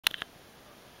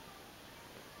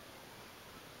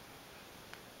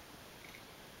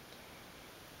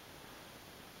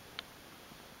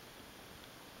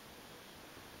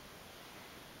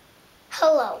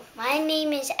Hello, my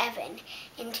name is Evan,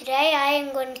 and today I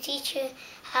am going to teach you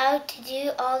how to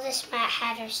do all this Mad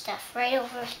Hatter stuff right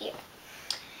over here.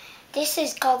 This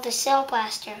is called the Cell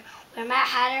Blaster, where Mad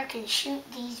Hatter can shoot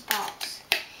these balls.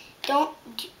 Do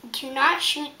not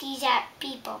shoot these at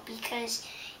people because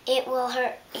it will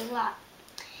hurt a lot.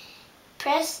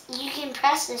 You can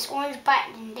press this orange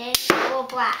button and then it will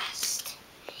blast.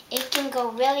 It can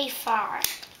go really far.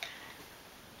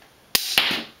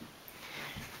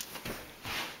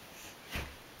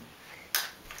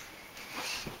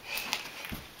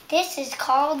 This is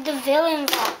called the Villain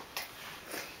Vault,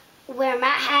 where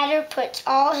Mad Hatter puts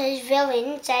all his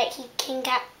villains that he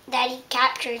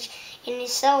captures in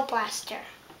his Cell Blaster.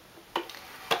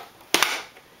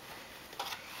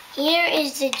 Here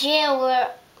is the jail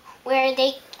where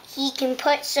he can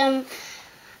put some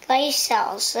life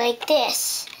cells like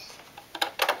this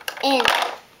in.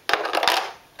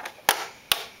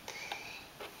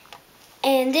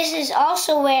 And this is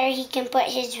also where he can put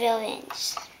his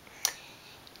villains.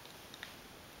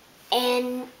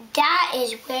 And that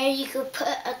is where you could put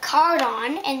a card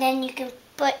on, and then you can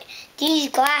put these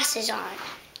glasses on.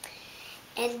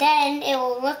 And then it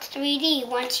will look 3D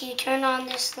once you turn on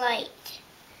this light.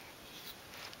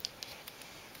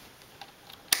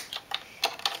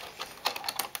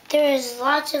 There is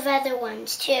lots of other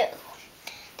ones too.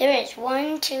 There is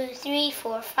 1, 2, 3,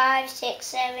 4, 5, 6,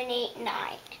 7, 8,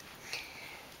 9.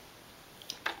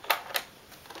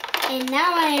 And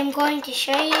now I am going to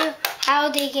show you how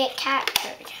they get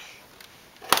captured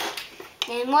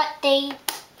and what they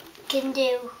can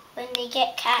do when they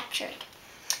get captured.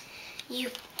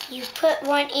 You put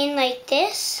one in like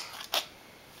this,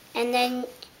 and then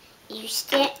you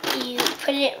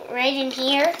put it right in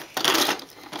here.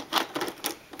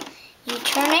 You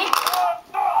turn it,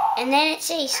 and then it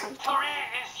says something.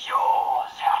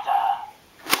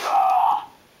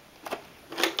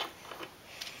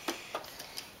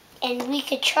 And we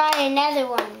could try another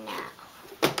one now.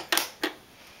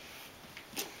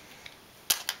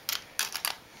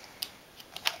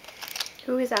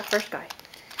 Who is that first guy?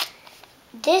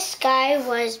 This guy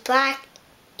was Black.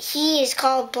 He is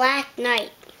called Black Knight.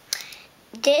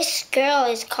 This girl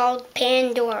is called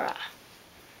Pandora.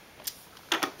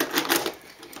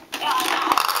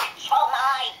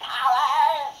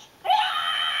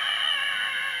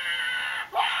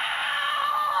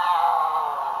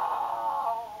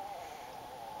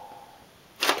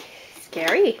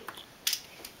 Scary.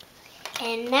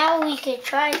 And now we could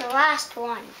try the last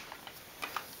one.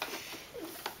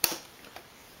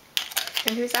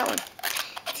 And who's that one?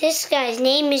 This guy's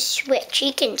name is Switch.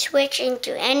 He can switch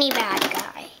into any bad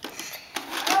guy.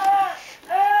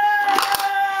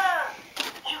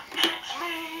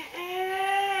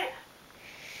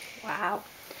 Wow.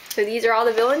 So these are all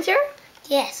the villains here?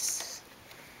 Yes.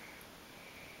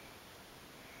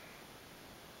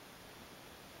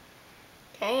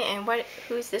 Okay, and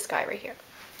who's this guy right here?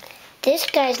 This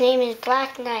guy's name is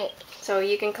Black Knight. So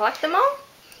you can collect them all?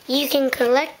 You can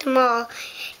collect them all,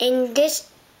 and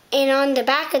on the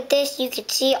back of this you can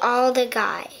see all the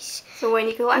guys. So when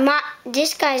you collect...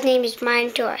 This guy's name is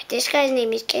Minotaur. This guy's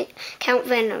name is Count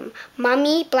Venom.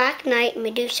 Mummy, Black Knight,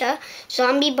 Medusa,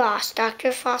 Zombie Boss,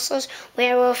 Dr. Fossils,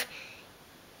 Werewolf,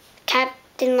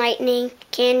 Captain Lightning,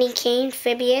 Candy Cane,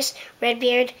 Phoebus,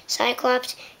 Redbeard,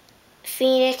 Cyclops,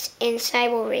 Phoenix, and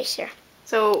Cyber Racer.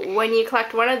 So when you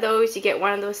collect one of those, you get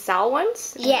one of those cell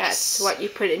ones? And yes. That's what you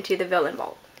put into the villain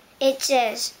vault. It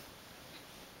says,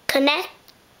 connect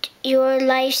your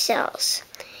life cells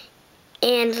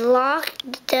and lock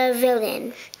the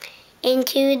villain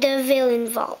into the villain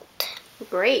vault.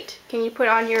 Great. Can you put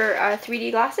on your 3D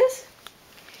glasses?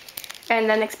 And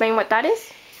then explain what that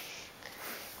is?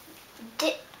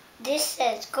 This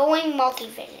says, going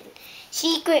multivision.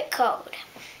 Secret code.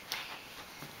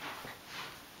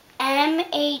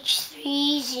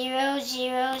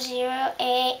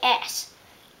 MH3000AS.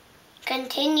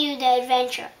 Continue the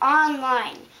adventure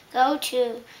online. Go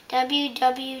to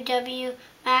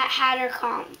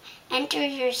www.matthatter.com. Enter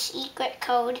your secret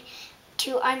code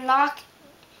to unlock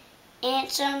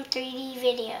Ansem 3D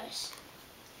videos.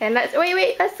 And let's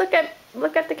wait. Let's look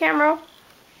at the camera.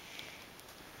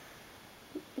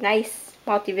 Nice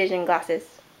multivision glasses.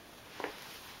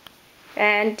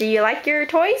 And do you like your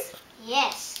toys?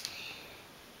 Yes.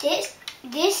 This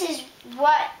is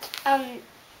what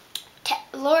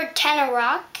Lord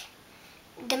Tenorok,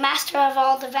 the master of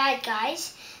all the bad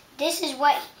guys, this is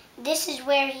where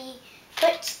he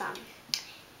puts them.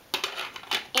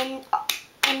 And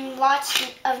lots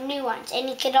of new ones. And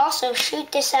you could also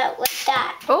shoot this out like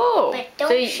that. Oh! But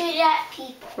don't shoot at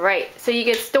people. Right. So you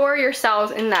could store your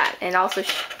cells in that and also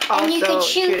also And you can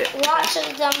shoot shoot it. lots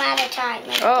of them at a time.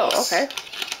 Like Oh, this. okay.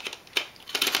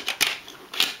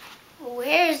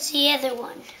 Where's the other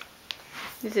one?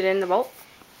 Is it in the vault?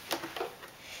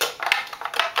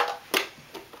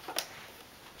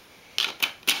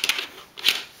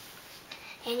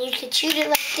 And you can shoot it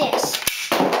like this.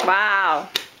 Wow.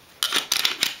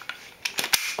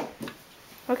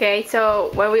 Okay,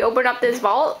 so when we open up this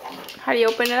vault, how do you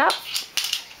open it up?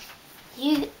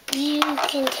 You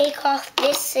can take off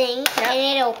this thing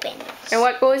and it opens. And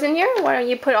what goes in here? Why don't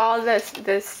you put all this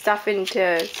stuff in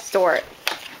to store it?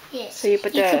 Yes. So you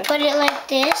put can put it like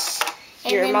this.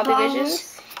 And your then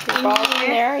multivisions, your balls in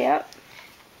there, yep.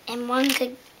 And one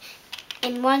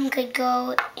could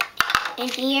go in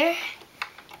here.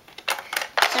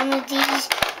 Some of these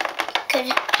could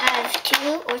have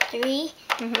 2 or 3.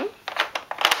 Mhm.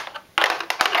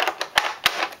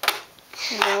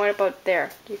 And then what about there?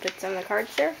 Do you put some of the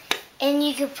cards there? And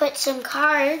you could put some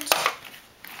cards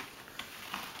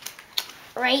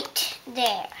right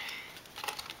there.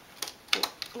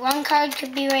 One card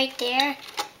could be right there.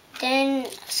 Then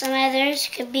some others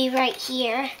could be right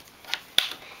here.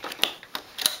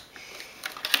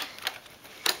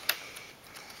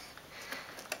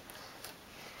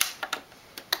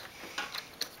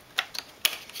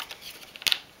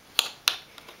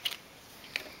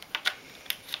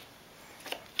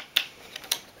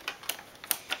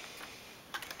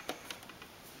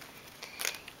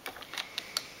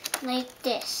 Like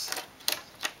this.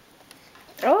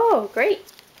 Oh, great.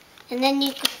 And then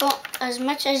you can put as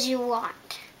much as you want.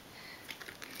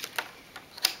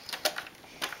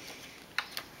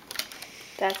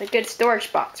 That's a good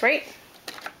storage box, right?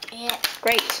 Yeah.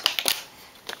 Great.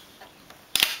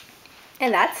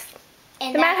 And that's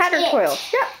And the Mad that's Hatter it. coil.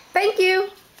 Yeah, thank you.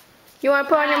 You want to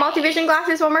put on your Bye. multivision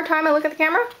glasses one more time and look at the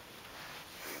camera?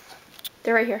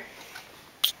 They're right here.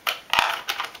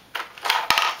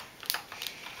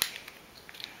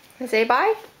 And say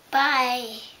bye.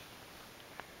 Bye.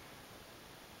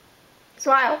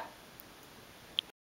 Smile.